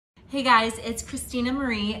Hey guys, it's Christina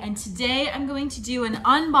Marie, and today I'm going to do an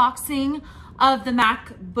unboxing of the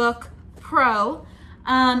MacBook Pro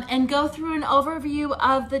and go through an overview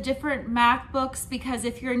of the different MacBooks, because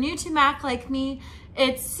if you're new to Mac like me,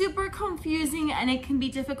 it's super confusing and it can be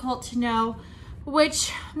difficult to know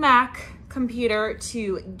which Mac computer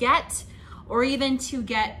to get, or even to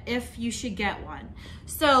get if you should get one.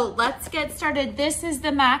 So let's get started. This is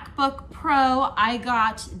the MacBook Pro. I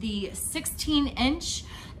got the 16-inch.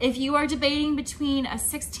 If you are debating between a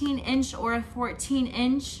 16-inch or a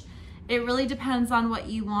 14-inch, it really depends on what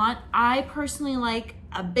you want. I personally like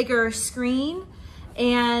a bigger screen,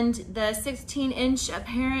 and the 16-inch,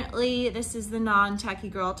 apparently, this is the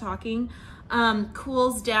non-techie girl talking,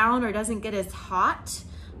 cools down or doesn't get as hot.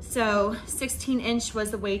 So 16-inch was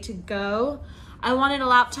the way to go. I wanted a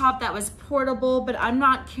laptop that was portable, but I'm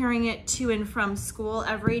not carrying it to and from school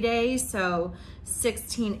every day, so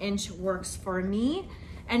 16-inch works for me.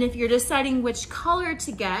 And if you're deciding which color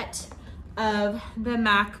to get of the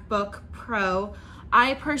MacBook Pro,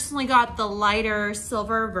 I personally got the lighter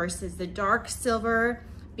silver versus the dark silver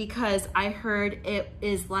because I heard it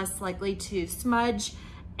is less likely to smudge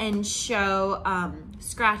and show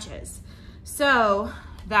scratches. So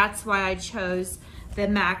that's why I chose the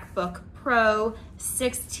MacBook Pro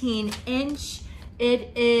 16-inch.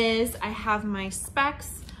 It is, I have my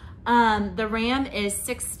specs. The RAM is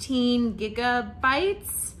 16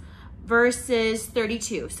 gigabytes versus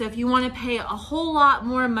 32. So if you want to pay a whole lot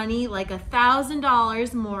more money, like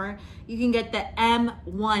 $1,000 more, you can get the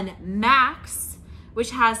M1 Max,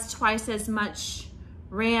 which has twice as much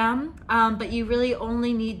RAM, but you really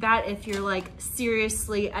only need that if you're like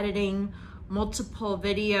seriously editing multiple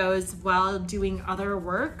videos while doing other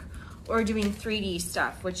work or doing 3D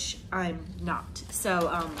stuff, which I'm not.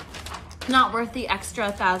 So not worth the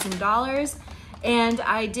extra $1,000. And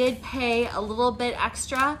I did pay a little bit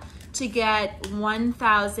extra to get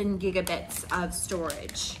 1,000 gigabits of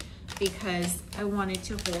storage because I wanted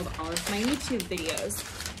to hold all of my YouTube videos.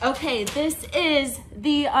 Okay, this is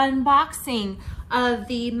the unboxing of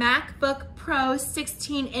the MacBook Pro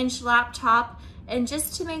 16-inch laptop. And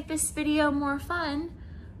just to make this video more fun,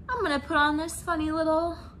 I'm gonna put on this funny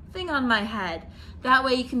little thing on my head. That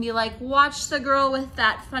way you can be like, watch the girl with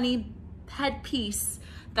that funny headpiece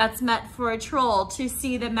that's meant for a troll to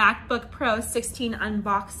see the MacBook Pro 16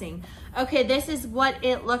 unboxing. Okay, this is what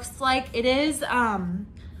it looks like. It is,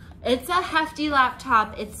 it's a hefty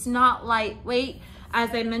laptop. It's not lightweight.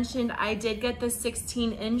 As I mentioned, I did get the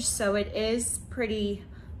 16-inch, so it is pretty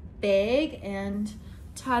big. And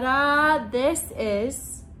ta-da, this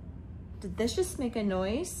is, did this just make a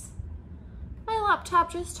noise? My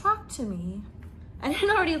laptop just talked to me. And it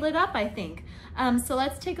already lit up, I think. So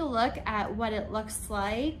let's take a look at what it looks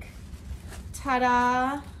like.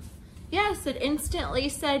 Ta-da. Yes, it instantly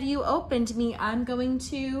said you opened me. I'm going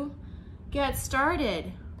to get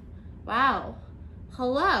started. Wow.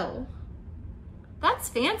 Hello. That's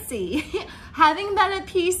fancy. Having been a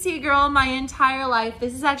PC girl my entire life,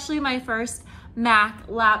 this is actually my first Mac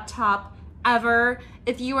laptop ever.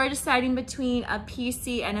 If you are deciding between a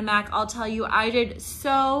PC and a Mac, I'll tell you, I did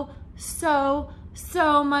so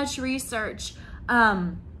much research.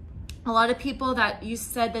 A lot of people that you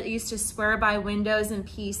said that used to swear by Windows and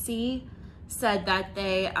PC said that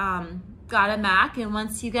they got a Mac, and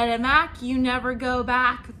once you get a Mac, you never go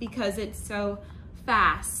back because it's so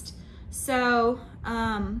fast. So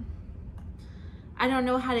I don't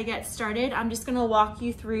know how to get started. I'm just gonna walk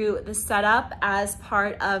you through the setup as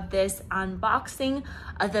part of this unboxing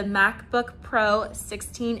of the MacBook Pro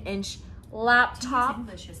 16-inch laptop.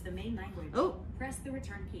 English is the main language. Oh. Press the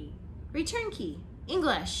return key. Return key,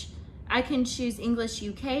 English. I can choose English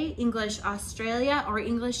UK, English Australia, or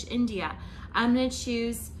English India. I'm gonna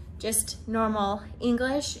choose just normal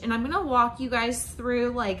English, and I'm gonna walk you guys through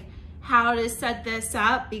like how to set this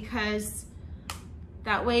up, because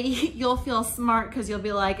that way you'll feel smart, because you'll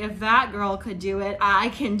be like, if that girl could do it, I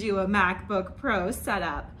can do a MacBook Pro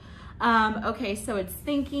setup. Okay, so it's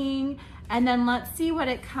thinking, and then let's see what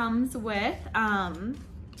it comes with.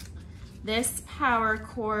 This power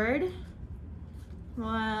cord,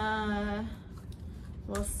 we'll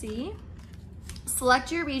see.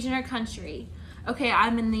 Select your region or country. Okay,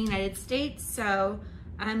 I'm in the United States, so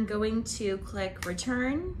I'm going to click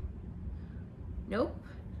return. Nope,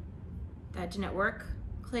 that didn't work.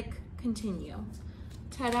 Click continue.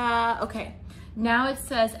 Ta-da, okay. Now it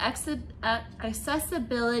says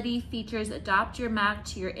accessibility features, adopt your Mac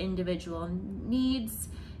to your individual needs.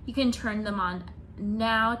 You can turn them on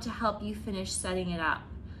now to help you finish setting it up.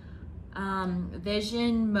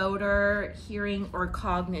 Vision, motor, hearing, or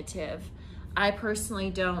cognitive. I personally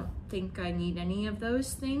don't think I need any of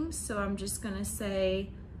those things, so I'm just gonna say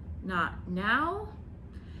not now.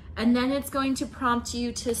 And then it's going to prompt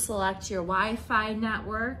you to select your Wi-Fi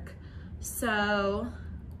network. So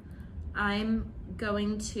I'm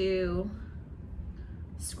going to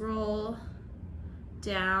scroll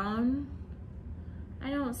down. I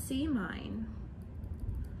don't see mine.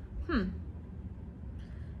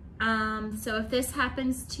 So if this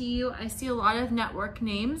happens to you, I see a lot of network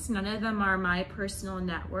names. None of them are my personal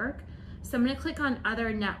network. So I'm gonna click on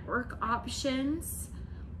other network options.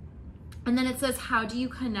 And then it says, how do you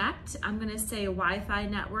connect? I'm gonna say Wi-Fi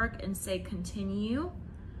network and say continue.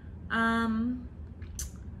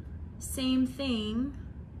 Same thing.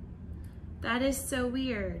 That is so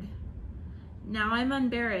weird. Now I'm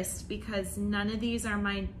embarrassed because none of these are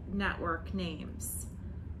my network names.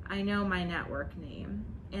 I know my network name,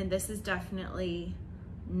 and this is definitely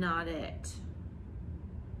not it.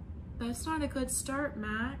 That's not a good start,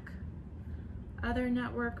 Mac. Other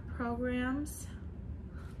network programs.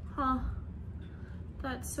 Huh,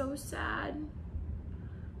 that's so sad.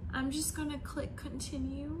 I'm just gonna click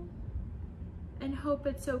continue and hope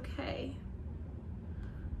it's okay.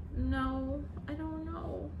 No, I don't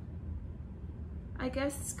know. I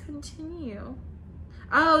guess continue.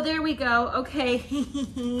 Oh, there we go.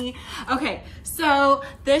 Okay. Okay, so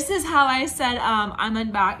this is how I said I'm a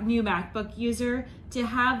new MacBook user. To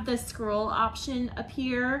have the scroll option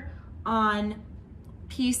appear on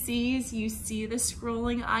PCs, you see the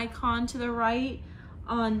scrolling icon to the right.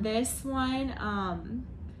 On this one,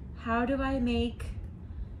 how do I make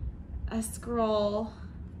a scroll?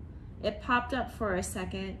 It popped up for a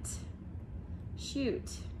second.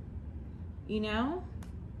 Shoot. You know?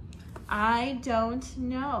 I don't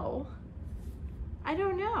know. I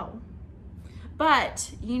don't know.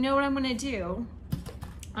 But you know what I'm gonna do?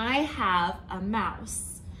 I have a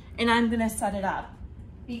mouse and I'm gonna set it up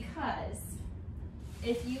because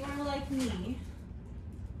if you are like me,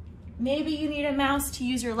 maybe you need a mouse to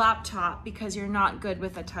use your laptop because you're not good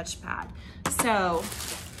with a touchpad. So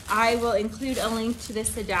I will include a link to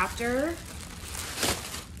this adapter.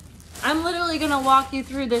 I'm literally gonna walk you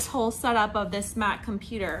through this whole setup of this Mac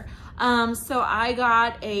computer. So I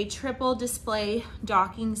got a triple display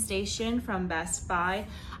docking station from Best Buy.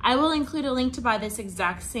 I will include a link to buy this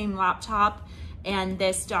exact same laptop and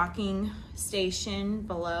this docking station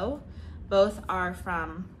below. Both are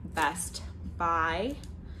from Best Buy.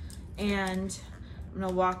 And I'm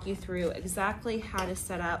gonna walk you through exactly how to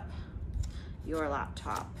set up your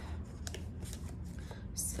laptop.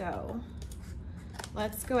 So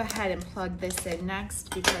let's go ahead and plug this in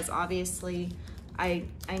next because obviously I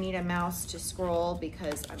need a mouse to scroll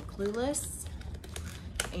because I'm clueless,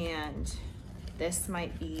 and this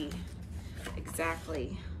might be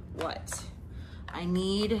exactly what I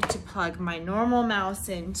need to plug my normal mouse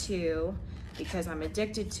into because I'm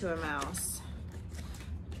addicted to a mouse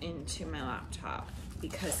into my laptop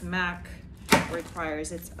because Mac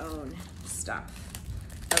requires its own stuff.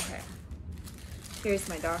 Okay, here's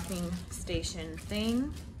my docking station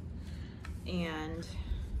thing, and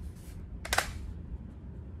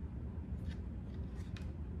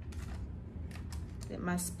it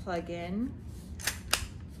must plug in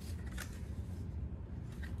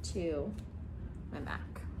to my Mac.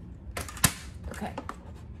 Okay,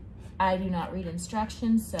 I do not read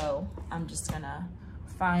instructions, so I'm just gonna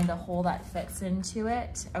find a hole that fits into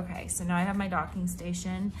it. Okay, so now I have my docking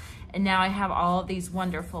station, and now I have all of these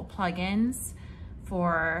wonderful plugins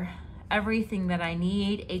for everything that I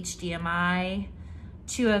need. HDMI,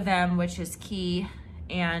 2 of them, which is key,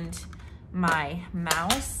 and my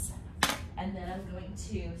mouse. And then I'm going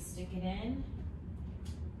to stick it in.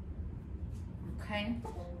 Okay,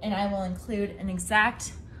 and I will include an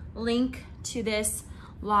exact link to this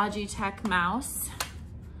Logitech mouse.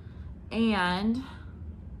 And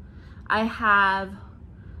I have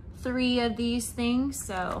 3 of these things,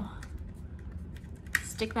 so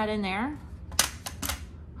stick that in there.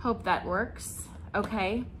 Hope that works.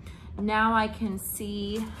 Okay, now I can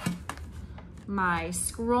see my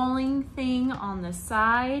scrolling thing on the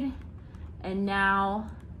side, and now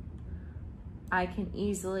I can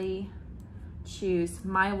easily choose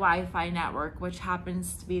my Wi-Fi network, which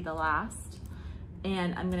happens to be the last,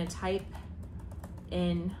 and I'm gonna type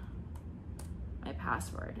in my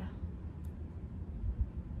password,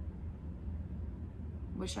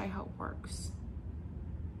 which I hope works.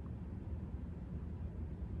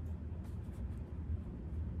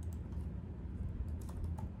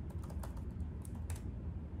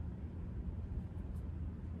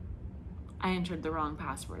 I entered the wrong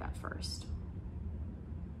password at first.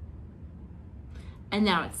 And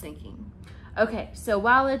now it's syncing. Okay, so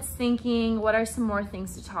while it's thinking, what are some more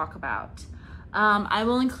things to talk about? I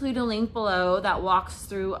will include a link below that walks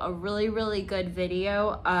through a really good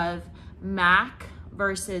video of Mac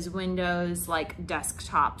versus Windows like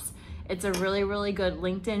desktops. It's a really good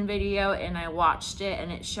LinkedIn video, and I watched it,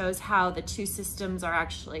 and it shows how the two systems are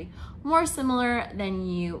actually more similar than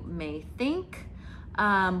you may think.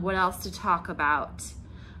 What else to talk about?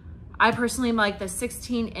 I personally like the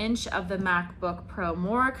 16-inch of the MacBook Pro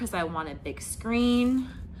more because I want a big screen.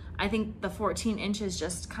 I think the 14-inch is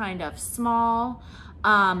just kind of small.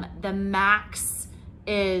 The Max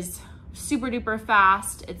is super duper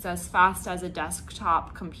fast. It's as fast as a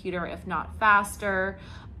desktop computer, if not faster,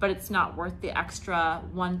 but it's not worth the extra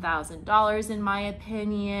 $1,000 in my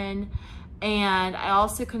opinion. And I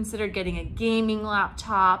also considered getting a gaming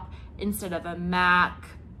laptop instead of a Mac.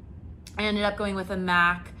 I ended up going with a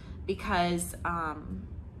Mac because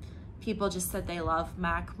people just said they love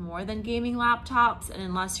Mac more than gaming laptops, and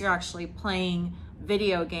unless you're actually playing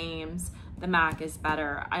video games, the Mac is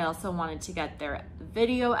better. I also wanted to get their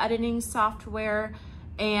video editing software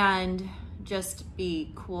and just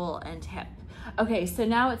be cool and hip. Okay, so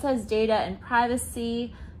now it says data and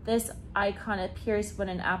privacy. This icon appears when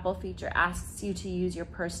an Apple feature asks you to use your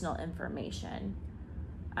personal information.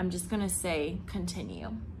 I'm just gonna say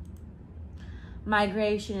continue.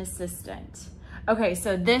 Migration assistant. Okay,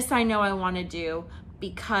 so this I know I wanna do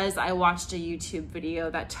because I watched a YouTube video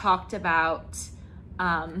that talked about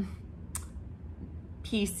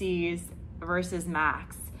PCs versus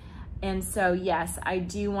Macs. And so yes, I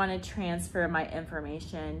do wanna transfer my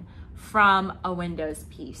information from a Windows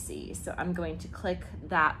PC. So I'm going to click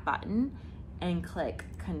that button and click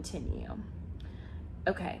continue.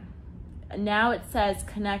 Okay, now it says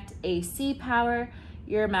connect AC power.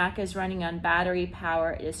 Your Mac is running on battery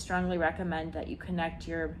power. It is strongly recommended that you connect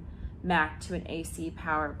your Mac to an AC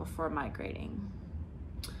power before migrating.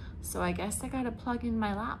 So I guess I gotta plug in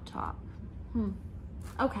my laptop.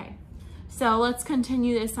 Okay, so let's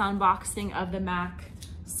continue this unboxing of the Mac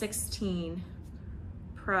 16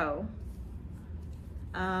 Pro.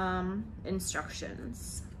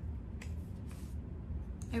 Instructions.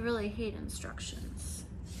 I really hate instructions.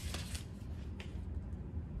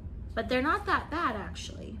 But they're not that bad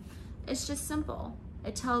actually. It's just simple.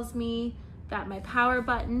 It tells me that my power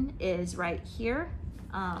button is right here,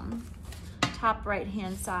 top right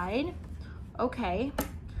hand side. Okay.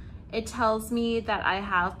 It tells me that I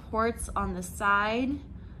have ports on the side.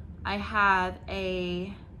 I have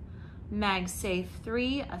a MagSafe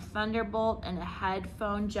 3, a Thunderbolt, and a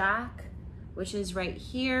headphone jack, which is right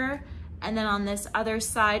here. And then on this other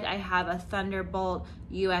side, I have a Thunderbolt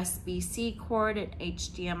USB-C cord, an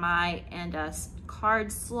HDMI, and a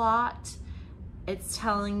card slot. It's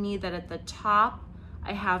telling me that at the top,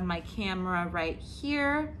 I have my camera right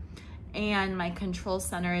here, and my control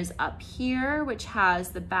center is up here, which has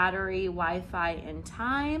the battery, Wi-Fi, and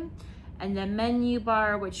time, and the menu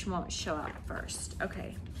bar, which won't show up first.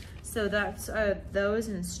 Okay, so that's those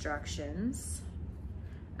instructions.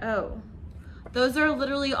 Oh, those are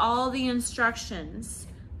literally all the instructions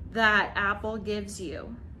that Apple gives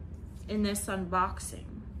you in this unboxing.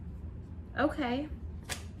 Okay.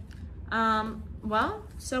 Well,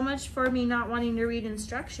 so much for me not wanting to read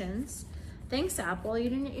instructions. Thanks, Apple. You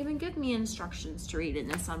didn't even give me instructions to read in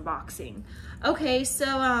this unboxing. Okay,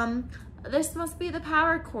 so this must be the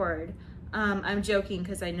power cord. I'm joking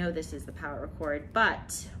because I know this is the power cord,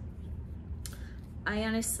 but I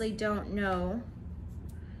honestly don't know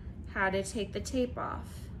how to take the tape off.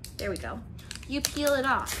 There we go. You peel it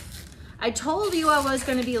off. I told you I was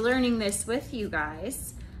going to be learning this with you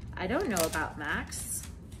guys. I don't know about Macs.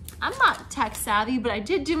 I'm not tech savvy, but I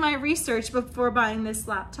did do my research before buying this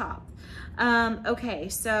laptop. Okay,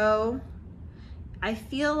 so I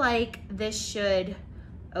feel like this should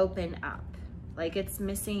open up. Like it's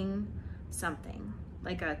missing something,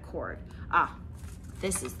 like a cord. Ah,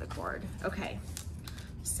 this is the cord. Okay,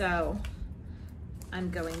 so I'm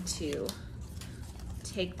going to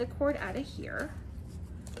take the cord out of here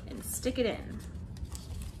and stick it in.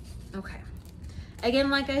 Okay. Again,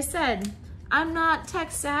 like I said, I'm not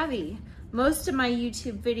tech savvy. Most of my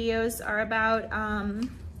YouTube videos are about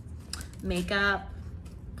makeup,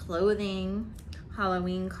 clothing,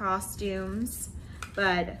 Halloween costumes,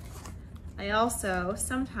 but I also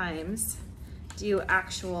sometimes do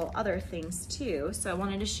actual other things too. So I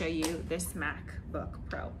wanted to show you this MacBook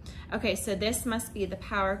Pro. Okay, so this must be the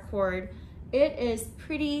power cord. It is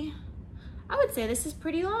pretty, I would say this is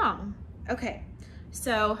pretty long. Okay,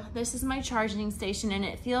 so this is my charging station, and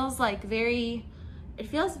it feels very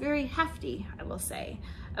hefty, I will say.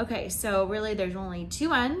 Okay, so really there's only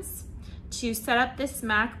two ends to set up this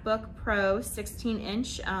MacBook Pro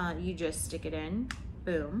 16-inch, you just stick it in,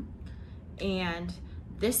 boom, and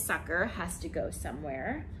this sucker has to go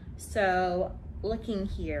somewhere. So looking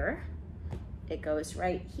here, it goes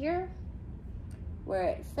right here where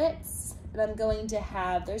it fits, and I'm going to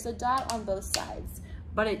have, there's a dot on both sides,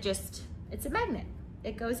 but it's a magnet,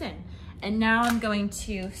 it goes in. And now I'm going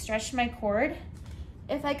to stretch my cord,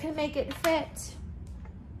 if I can make it fit.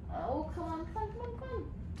 Oh, come on.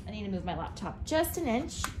 I need to move my laptop just an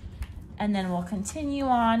inch, and then we'll continue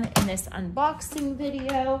on in this unboxing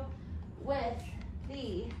video with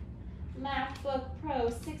the MacBook Pro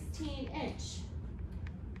 16-inch.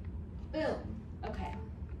 Boom, okay.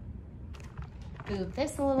 Move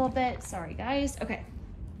this a little bit, sorry guys. Okay,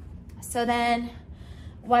 so then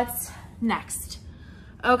what's next?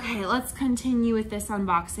 Okay, let's continue with this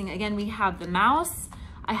unboxing. Again, we have the mouse.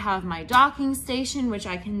 I have my docking station, which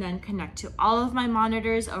I can then connect to all of my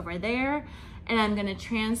monitors over there, and I'm gonna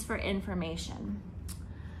transfer information.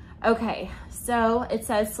 Okay, so it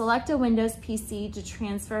says select a Windows PC to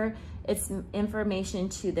transfer its information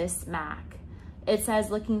to this Mac. It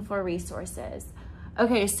says looking for resources.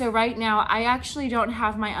 Okay, so right now I actually don't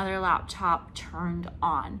have my other laptop turned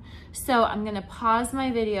on. So I'm gonna pause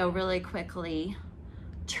my video really quickly,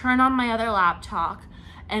 turn on my other laptop,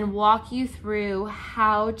 and walk you through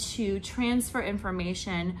how to transfer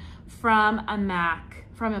information from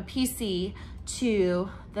a PC to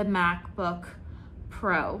the MacBook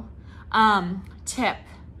Pro. Tip,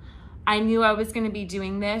 I knew I was gonna be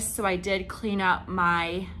doing this, so I did clean up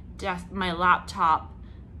my laptop,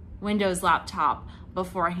 Windows laptop,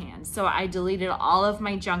 beforehand. So I deleted all of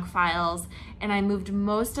my junk files and I moved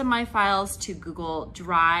most of my files to Google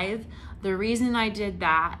Drive. The reason I did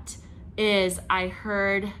that is I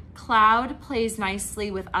heard cloud plays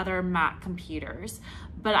nicely with other Mac computers,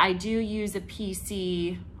 but I do use a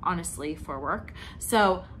PC, honestly, for work.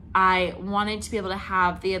 So I wanted to be able to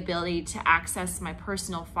have the ability to access my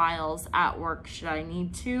personal files at work should I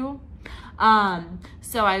need to.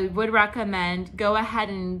 So I would recommend go ahead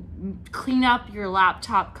and clean up your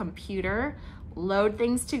laptop computer, load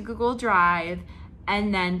things to Google Drive,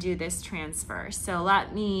 and then do this transfer. So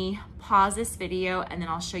let me pause this video and then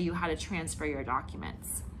I'll show you how to transfer your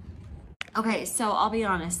documents. Okay, so I'll be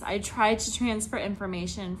honest, I tried to transfer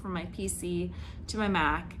information from my PC to my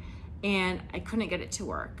Mac and I couldn't get it to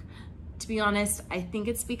work. To be honest, I think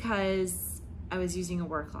it's because I was using a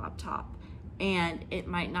work laptop and it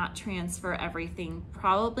might not transfer everything,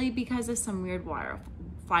 probably because of some weird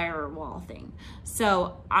firewall thing.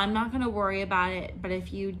 So I'm not gonna worry about it, but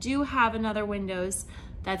if you do have another Windows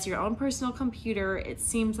that's your own personal computer, it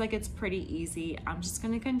seems like it's pretty easy. I'm just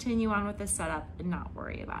gonna continue on with the setup and not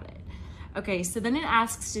worry about it. Okay, so then it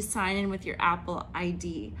asks to sign in with your Apple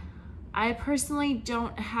ID. I personally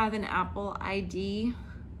don't have an Apple ID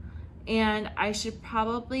and I should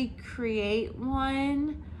probably create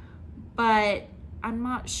one, but I'm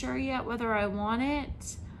not sure yet whether I want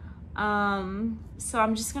it. So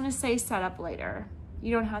I'm just gonna say set up later.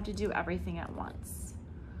 You don't have to do everything at once.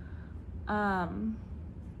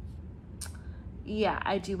 Yeah,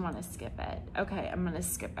 I do wanna skip it. Okay, I'm gonna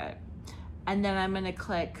skip it. And then I'm gonna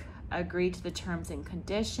click agree to the terms and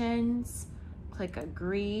conditions, click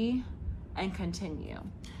agree, and continue.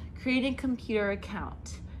 Create a computer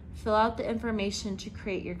account. Fill out the information to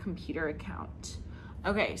create your computer account.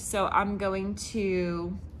 Okay, so I'm going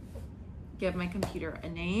to give my computer a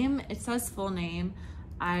name. It says full name.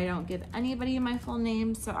 I don't give anybody my full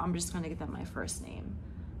name, so I'm just gonna give them my first name.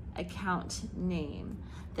 Account name.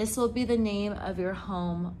 This will be the name of your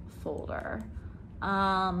home folder.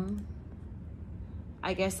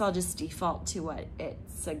 I guess I'll just default to what it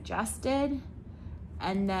suggested,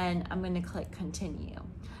 and then I'm gonna click continue.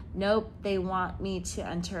 Nope, they want me to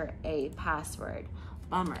enter a password.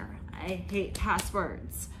 Bummer, I hate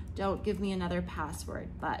passwords. Don't give me another password,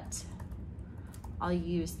 but I'll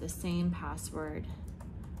use the same password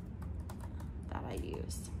that I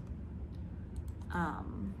use.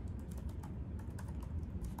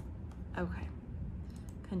 Okay,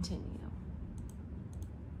 continue.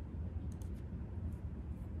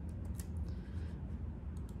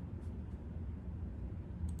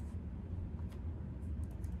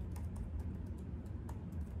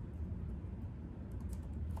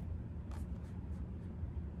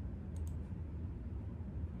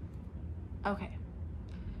 Okay,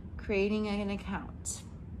 creating an account.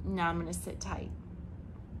 Now I'm gonna sit tight.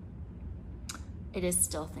 It is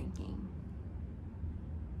still thinking.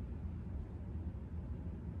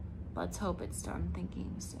 Let's hope it's done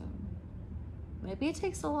thinking soon. Maybe it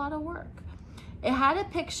takes a lot of work. It had a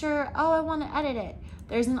picture, oh, I wanna edit it.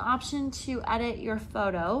 There's an option to edit your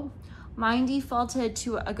photo. Mine defaulted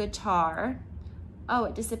to a guitar. Oh,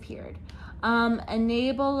 it disappeared.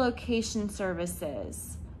 Enable location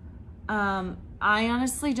services. I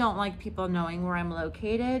honestly don't like people knowing where I'm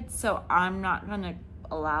located, so I'm not gonna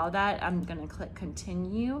allow that. I'm gonna click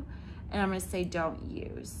continue, and I'm gonna say don't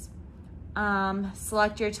use.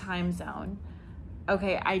 Select your time zone.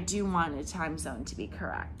 Okay, I do want a time zone to be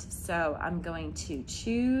correct. So I'm going to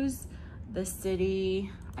choose the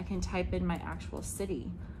city. I can type in my actual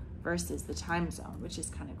city versus the time zone, which is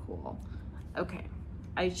kind of cool. Okay,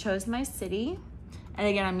 I chose my city. And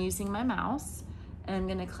again, I'm using my mouse, and I'm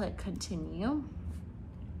gonna click continue.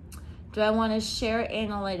 Do I wanna share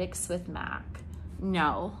analytics with Mac?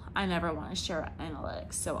 No, I never wanna share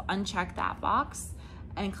analytics. So uncheck that box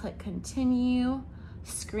and click continue.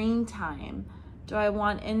 Screen time. Do I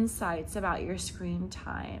want insights about your screen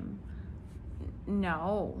time?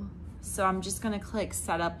 No. So I'm just gonna click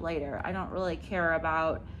set up later. I don't really care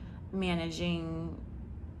about managing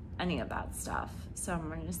any of that stuff. So I'm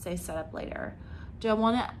gonna say set up later. Do I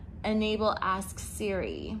wanna enable Ask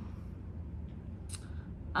Siri?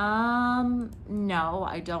 No,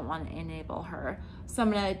 I don't wanna enable her. So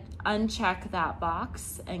I'm gonna uncheck that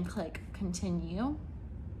box and click continue.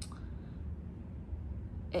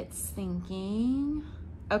 It's thinking.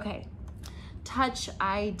 Okay, Touch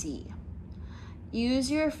ID. Use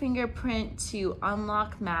your fingerprint to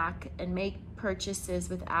unlock Mac and make purchases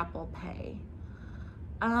with Apple Pay.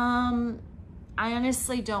 I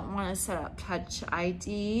honestly don't want to set up Touch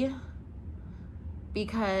ID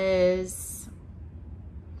because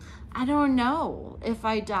I don't know if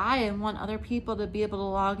I die and want other people to be able to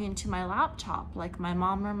log into my laptop, like my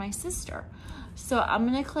mom or my sister. So I'm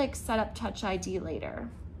gonna click set up Touch ID later.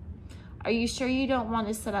 Are you sure you don't want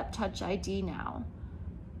to set up Touch ID now?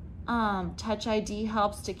 Touch ID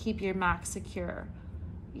helps to keep your Mac secure.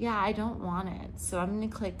 Yeah, I don't want it. So I'm gonna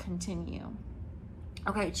click continue.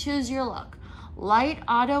 Okay, choose your look. Light,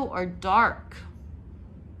 auto, or dark?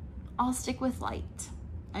 I'll stick with light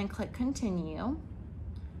and click continue.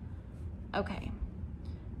 Okay.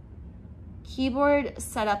 Keyboard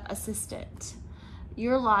setup assistant.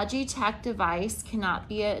 Your Logitech device cannot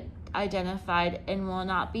be identified and will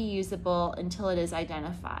not be usable until it is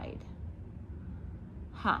identified.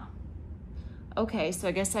 Huh. Okay, so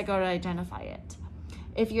I guess I go to identify it.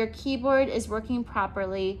 If your keyboard is working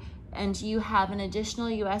properly and you have an additional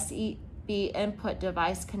USB input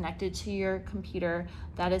device connected to your computer,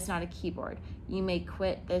 that is not a keyboard. You may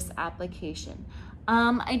quit this application.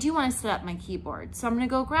 I do want to set up my keyboard, so I'm gonna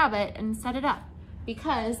go grab it and set it up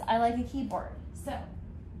because I like a keyboard. So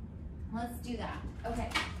let's do that. Okay,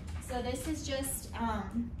 so this is just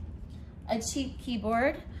a cheap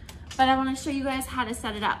keyboard, but I want to show you guys how to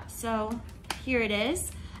set it up. So here it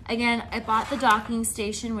is. Again, I bought the docking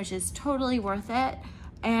station, which is totally worth it.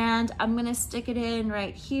 And I'm gonna stick it in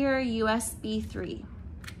right here, USB 3.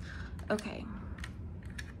 Okay,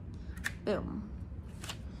 boom.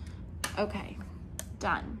 Okay,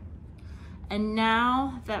 done. And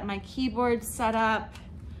now that my keyboard's set up,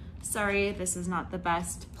 sorry, this is not the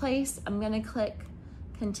best place, I'm gonna click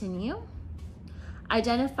continue.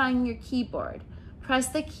 Identifying your keyboard. Press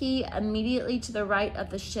the key immediately to the right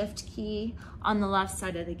of the shift key on the left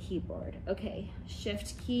side of the keyboard. Okay,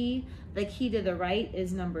 shift key, the key to the right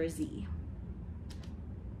is number Z.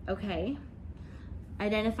 Okay,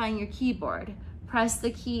 identifying your keyboard. Press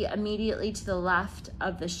the key immediately to the left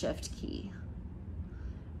of the shift key.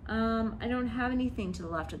 I don't have anything to the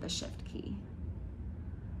left of the shift key.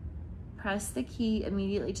 Press the key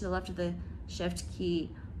immediately to the left of the shift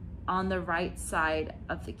key on the right side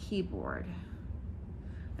of the keyboard.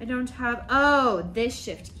 I don't have, oh, this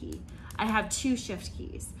shift key. I have two shift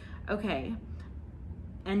keys. Okay.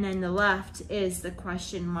 And then the left is the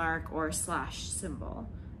question mark or slash symbol.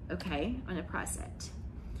 Okay, I'm gonna press it.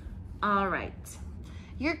 All right.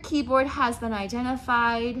 Your keyboard has been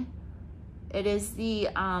identified. It is the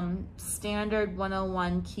standard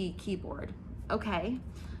 101 key keyboard. Okay,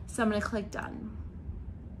 so I'm gonna click done.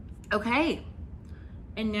 Okay,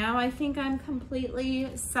 and now I think I'm completely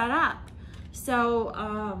set up. So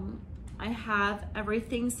I have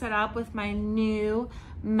everything set up with my new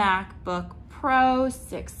MacBook Pro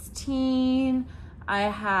 16. I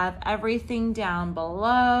have everything down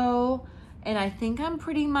below, and I think I'm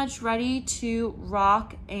pretty much ready to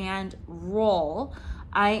rock and roll.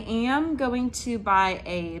 I am going to buy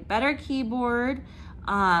a better keyboard,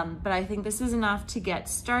 but I think this is enough to get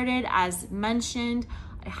started. As mentioned,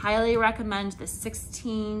 I highly recommend the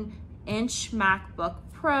 16-inch MacBook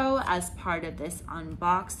Pro as part of this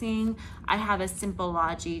unboxing. I have a simple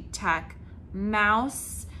Logitech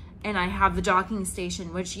mouse, and I have the docking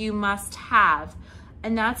station, which you must have.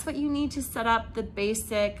 And that's what you need to set up the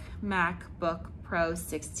basic MacBook Pro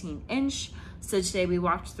 16-inch. So today we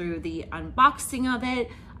walked through the unboxing of it.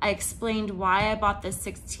 I explained why I bought the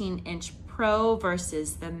 16-inch Pro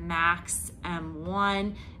versus the Max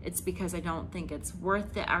M1. It's because I don't think it's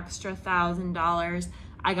worth the extra $1,000.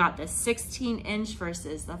 I got the 16-inch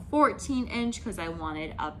versus the 14-inch because I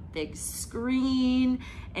wanted a big screen,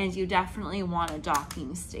 and you definitely want a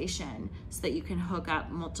docking station so that you can hook up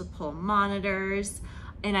multiple monitors.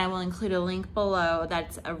 And I will include a link below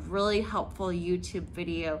that's a really helpful YouTube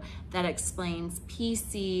video that explains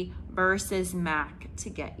PC versus Mac to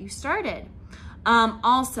get you started.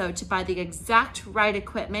 Also, to buy the exact right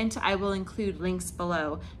equipment, I will include links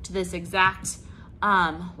below to this exact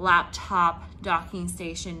laptop, docking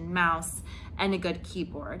station, mouse, and a good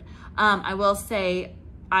keyboard. I will say,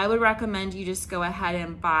 I would recommend you just go ahead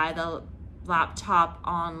and buy the laptop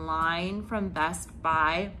online from Best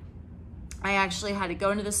Buy. I actually had to go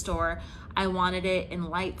into the store. I wanted it in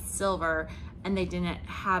light silver and they didn't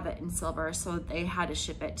have it in silver, so they had to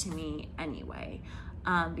ship it to me anyway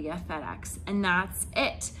via FedEx, and that's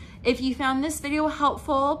it. If you found this video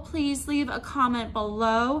helpful, please leave a comment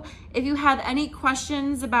below. If you have any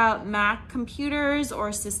questions about Mac computers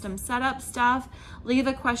or system setup stuff, leave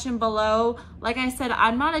a question below. Like I said,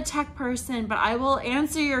 I'm not a tech person, but I will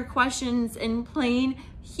answer your questions in plain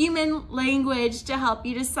human language to help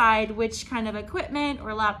you decide which kind of equipment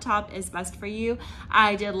or laptop is best for you.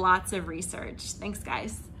 I did lots of research. Thanks,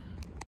 guys.